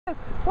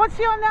What's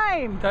your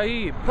name?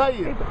 طيب.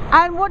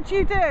 And what do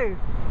you do?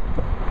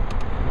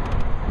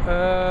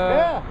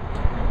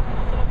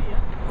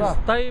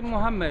 طيب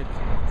Mohammed.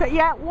 So,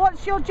 yeah,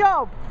 what's your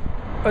job?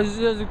 As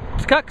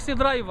taxi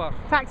driver.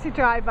 Taxi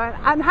driver.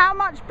 And how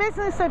much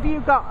business have you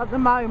got at the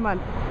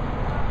moment?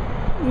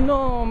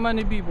 No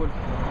many people.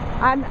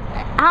 And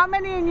how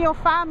many in your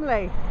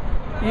family?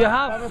 You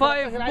have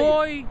 5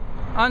 boys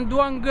and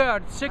 1 girl,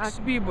 6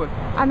 people.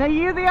 And are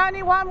you the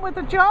only one with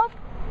a job?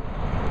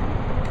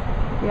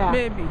 Yeah.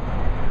 Maybe.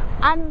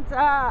 And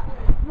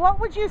what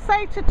would you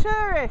say to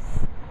tourists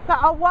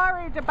that are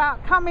worried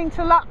about coming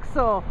to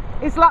Luxor?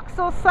 Is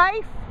Luxor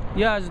safe?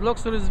 Yes,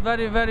 Luxor is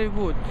very, very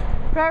good.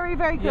 Very,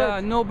 very good.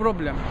 Yeah, no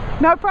problem.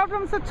 No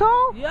problems at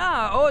all?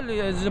 Yeah,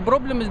 only the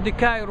problem is the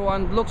Cairo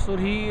and Luxor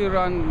here,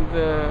 and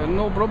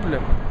no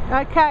problem.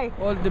 Okay.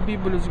 All the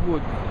people is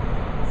good.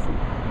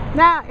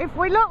 Now, if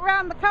we look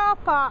around the car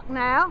park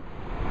now,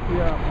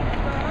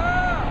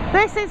 Yeah.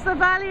 this is the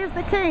Valley of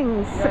the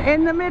Kings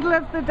in the middle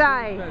of the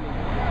day.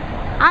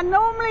 And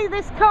normally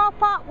this car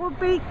park would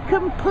be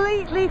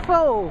completely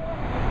full,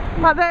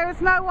 but there is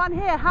no one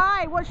here.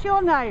 Hi, what's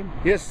your name?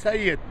 Yes,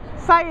 Sayed.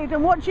 Sayed,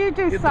 and what do you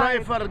do, Sayed?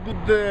 Driver,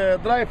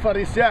 good driver,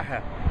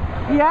 سياحة.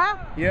 Yeah?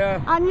 Yeah.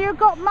 And you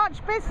got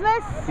much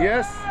business?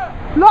 Yes.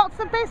 Lots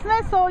of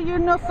business, or you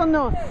nus and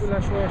nus?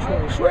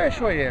 شوية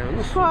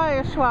شوية.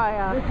 Shwaya,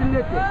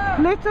 shwaya.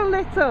 Little,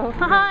 little.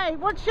 Hi,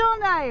 what's your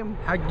name?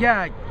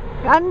 حجاج.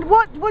 And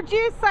what would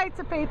you say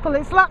to people?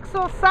 Is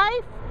Luxor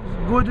safe?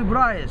 Good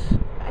price.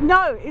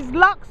 No, is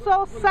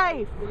Luxor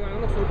safe?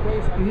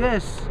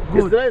 Yes,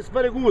 This good. place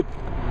very good.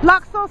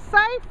 Luxor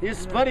safe?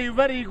 It's very,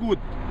 very good.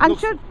 And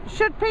Looks-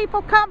 should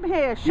people come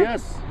here?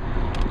 Yes.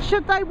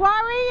 Should they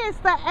worry? Is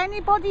there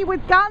anybody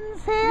with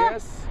guns here?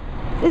 Yes.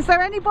 Is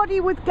there anybody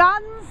with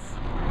guns?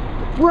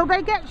 Will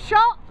they get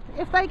shot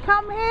if they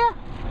come here?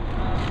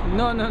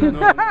 No, no, no,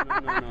 no, no,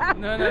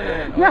 no,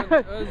 no, no.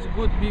 All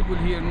good people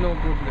here, no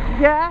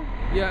problem. Yeah?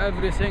 Yeah,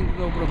 everything,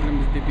 no problem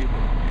with the people.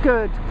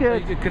 Good,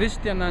 good. Like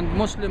Christian and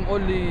Muslim,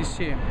 only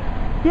same.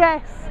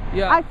 Yes.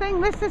 Yeah. I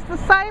think this is the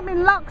same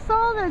in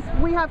Luxor.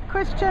 We have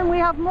Christian, we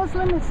have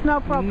Muslim, it's no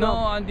problem. No,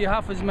 and the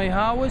half is my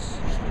house,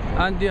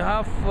 and the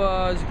half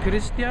is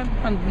Christian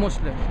and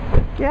Muslim.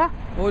 Yeah?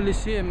 Only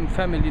same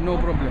family, no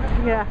problem.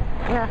 Yeah,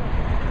 yeah.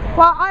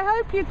 Well, I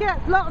hope you get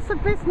lots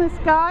of business,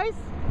 guys.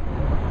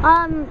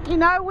 You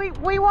know,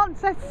 we want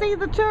to see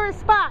the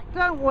tourists back,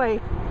 don't we?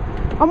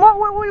 And what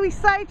will we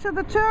say to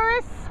the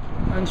tourists?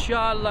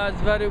 Inshallah,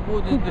 it's very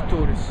good is the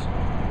tourists.